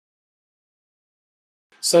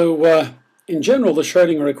In general, the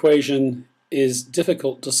Schrödinger equation is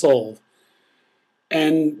difficult to solve.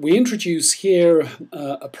 And we introduce here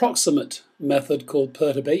an approximate method called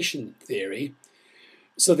perturbation theory.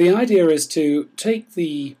 So the idea is to take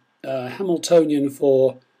the Hamiltonian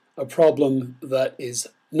for a problem that is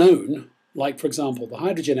known, like, for example, the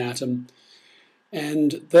hydrogen atom,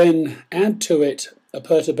 and then add to it a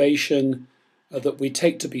perturbation that we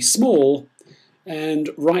take to be small, and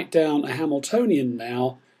write down a Hamiltonian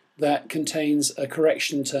now that contains a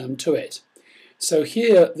correction term to it. So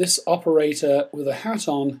here, this operator with a hat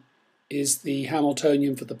on is the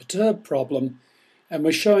Hamiltonian for the perturbed problem, and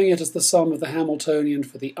we're showing it as the sum of the Hamiltonian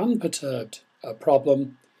for the unperturbed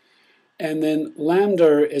problem. And then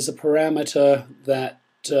lambda is a parameter that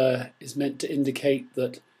is meant to indicate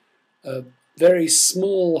that a very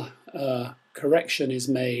small correction is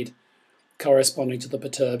made corresponding to the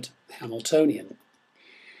perturbed Hamiltonian.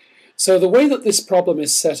 So the way that this problem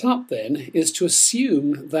is set up then is to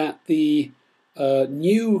assume that the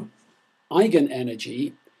new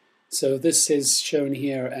eigenenergy, so this is shown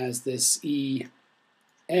here as this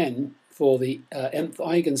En for the nth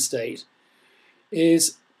eigenstate,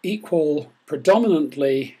 is equal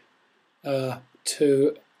predominantly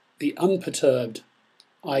to the unperturbed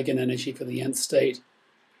eigenenergy for the nth state,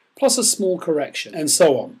 plus a small correction, and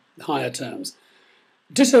so on, higher terms.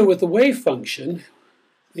 Ditto with the wave function.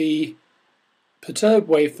 The perturbed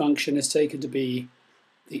wave function is taken to be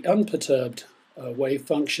the unperturbed wave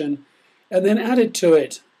function, and then added to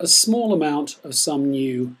it a small amount of some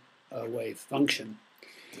new wave function.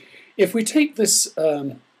 If we take this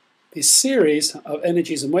series of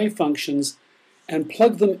energies and wave functions and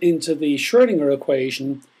plug them into the Schrödinger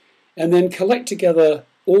equation, and then collect together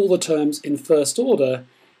all the terms in first order,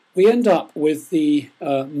 we end up with the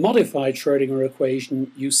modified Schrödinger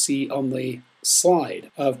equation you see on the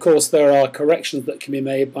slide. Of course, there are corrections that can be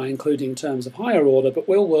made by including terms of higher order, but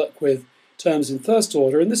we'll work with terms in first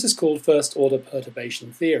order, and this is called first order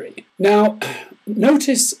perturbation theory. Now,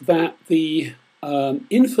 notice that the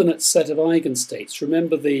infinite set of eigenstates,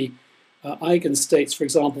 remember the eigenstates, for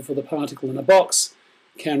example, for the particle in a box,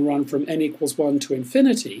 can run from n equals 1 to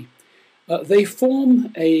infinity. They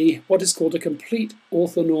form what is called a complete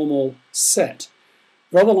orthonormal set.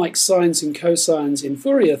 Rather like sines and cosines in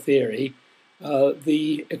Fourier theory,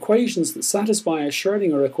 the equations that satisfy a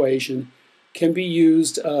Schrödinger equation can be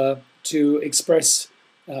used to express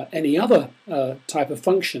any other type of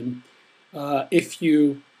function if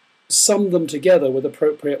you sum them together with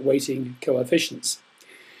appropriate weighting coefficients.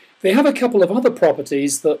 They have a couple of other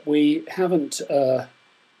properties that we haven't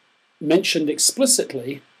mentioned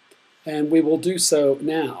explicitly, and we will do so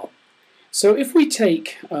now. So if we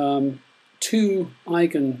take two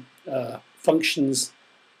eigen functions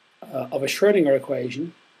of a Schrödinger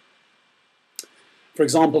equation, for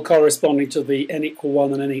example, corresponding to the n equal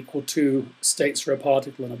 1 and n equal 2 states for a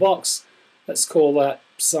particle in a box, let's call that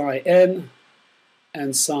psi n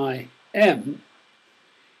and psi m,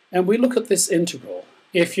 and we look at this integral.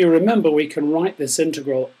 If you remember, we can write this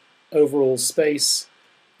integral over all space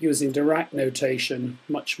using Dirac notation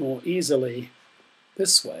much more easily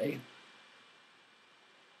this way.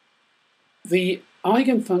 The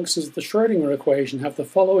eigenfunctions of the Schrödinger equation have the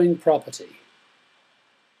following property.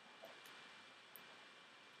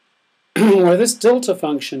 Where this delta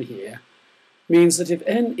function here means that if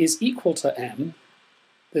n is equal to m,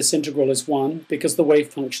 this integral is 1 because the wave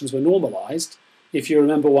functions were normalized. If you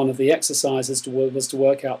remember, one of the exercises was to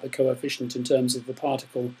work out the coefficient in terms of the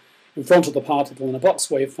particle in front of the particle in a box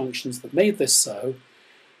wave functions that made this so.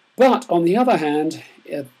 But on the other hand,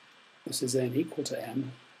 this is n equal to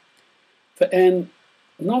m. For n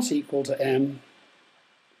not equal to m,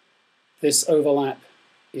 this overlap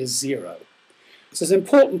is 0. This is an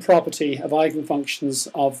important property of eigenfunctions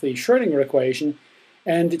of the Schrödinger equation,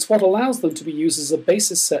 and it's what allows them to be used as a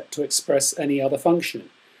basis set to express any other function.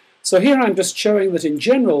 So here I'm just showing that in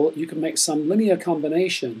general you can make some linear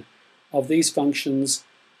combination of these functions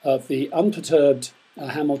of the unperturbed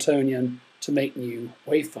Hamiltonian to make new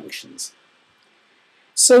wave functions.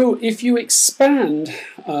 So if you expand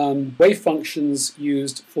wave functions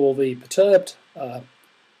used for the perturbed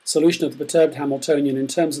solution of the perturbed Hamiltonian in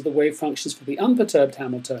terms of the wave functions for the unperturbed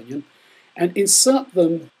Hamiltonian, and insert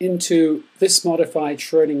them into this modified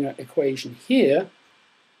Schrödinger equation here,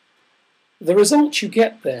 the result you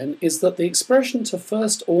get then is that the expression to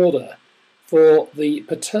first order for the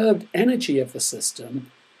perturbed energy of the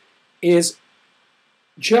system is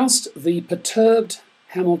just the perturbed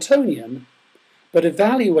Hamiltonian, but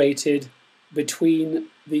evaluated between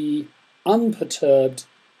the unperturbed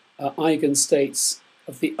eigenstates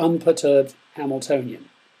of the unperturbed Hamiltonian.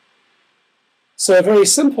 So a very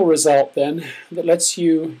simple result then that lets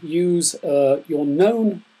you use your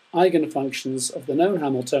known eigenfunctions of the known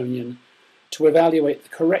Hamiltonian to evaluate the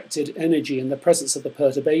corrected energy in the presence of the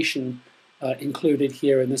perturbation included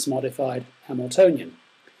here in this modified Hamiltonian.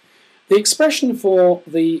 The expression for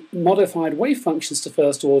the modified wave functions to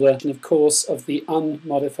first order, and of course of the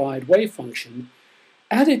unmodified wave function,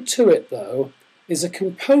 added to it though is a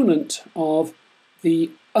component of the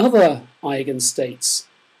other eigenstates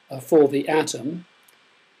for the atom.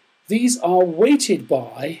 These are weighted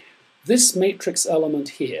by this matrix element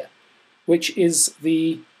here, which is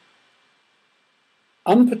the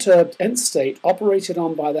unperturbed nth state operated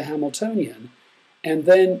on by the Hamiltonian and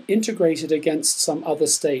then integrated against some other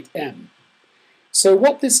state m. So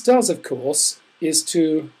what this does, of course, is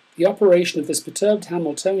to the operation of this perturbed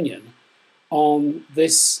Hamiltonian on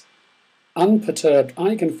this unperturbed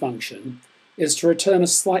eigenfunction is to return a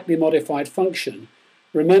slightly modified function.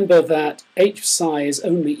 Remember that h psi is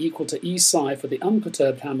only equal to e psi for the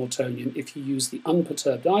unperturbed Hamiltonian if you use the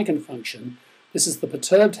unperturbed eigenfunction. This is the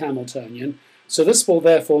perturbed Hamiltonian, so this will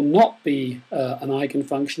therefore not be an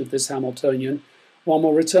eigenfunction of this Hamiltonian. One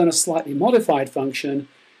will return a slightly modified function,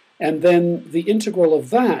 and then the integral of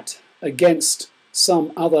that against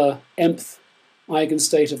some other mth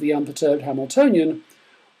eigenstate of the unperturbed Hamiltonian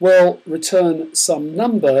will return some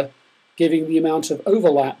number giving the amount of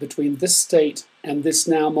overlap between this state and this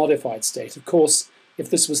now modified state. Of course, if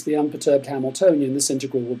this was the unperturbed Hamiltonian, this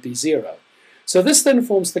integral would be 0. So this then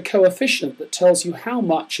forms the coefficient that tells you how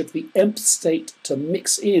much of the mth state to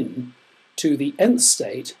mix in to the nth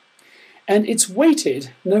state, and it's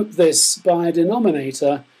weighted, note this, by a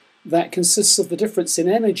denominator that consists of the difference in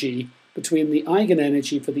energy between the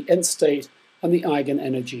eigenenergy for the nth state and the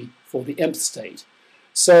eigenenergy for the mth state.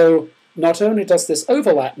 So not only does this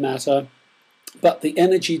overlap matter, but the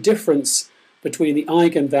energy difference between the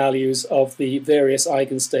eigenvalues of the various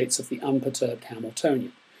eigenstates of the unperturbed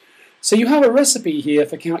Hamiltonian. So you have a recipe here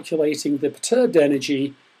for calculating the perturbed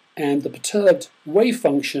energy and the perturbed wave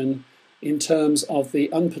function in terms of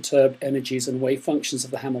the unperturbed energies and wave functions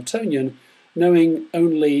of the Hamiltonian, knowing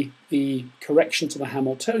only the correction to the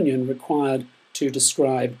Hamiltonian required to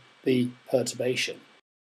describe the perturbation.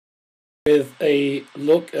 With a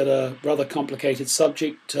look at a rather complicated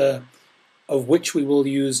subject of which we will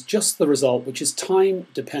use just the result, which is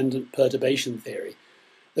time-dependent perturbation theory.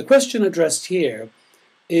 The question addressed here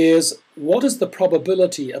is, what is the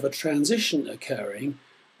probability of a transition occurring,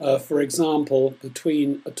 for example,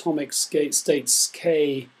 between atomic states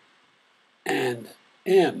K and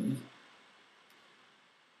M,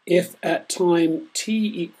 if at time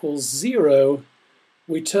t equals 0,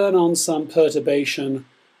 we turn on some perturbation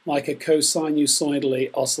like a cosinusoidally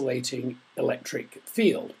oscillating electric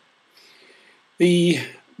field. The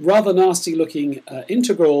rather nasty looking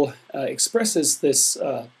integral expresses this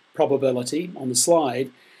probability on the slide,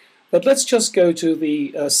 but let's just go to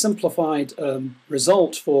the simplified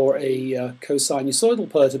result for a cosinusoidal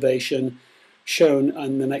perturbation shown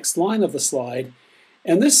on the next line of the slide,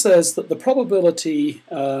 and this says that the probability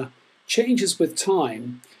changes with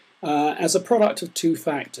time as a product of two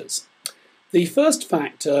factors. The first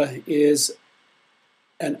factor is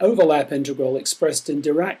an overlap integral expressed in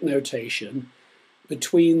Dirac notation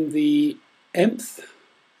between the mth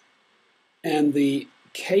and the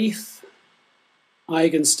kth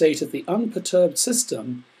eigenstate of the unperturbed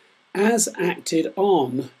system as acted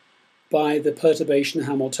on by the perturbation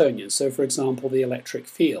Hamiltonian, so for example the electric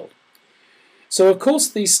field. So of course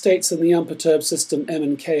these states in the unperturbed system M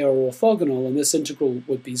and K are orthogonal, and this integral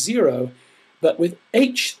would be 0, but with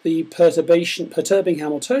H, the perturbing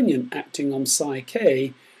Hamiltonian acting on psi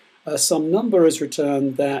k, some number is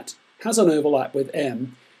returned that has an overlap with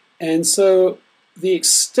M, and so the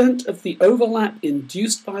extent of the overlap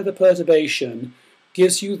induced by the perturbation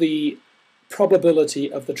gives you the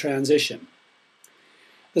probability of the transition.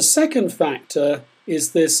 The second factor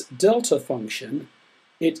is this delta function.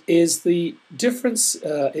 It is the difference,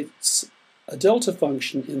 it's a delta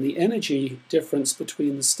function in the energy difference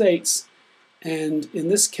between the states, and in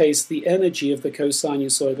this case the energy of the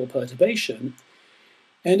cosinusoidal perturbation,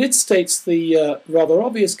 and it states the rather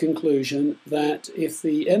obvious conclusion that if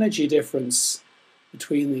the energy difference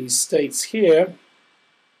between these states here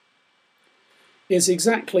is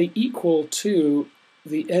exactly equal to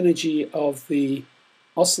the energy of the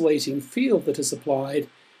oscillating field that is applied,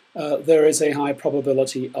 there is a high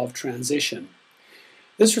probability of transition.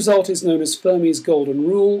 This result is known as Fermi's golden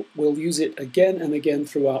rule. We'll use it again and again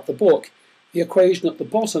throughout the book. The equation at the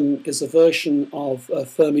bottom is a version of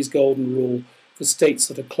Fermi's golden rule for states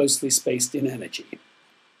that are closely spaced in energy.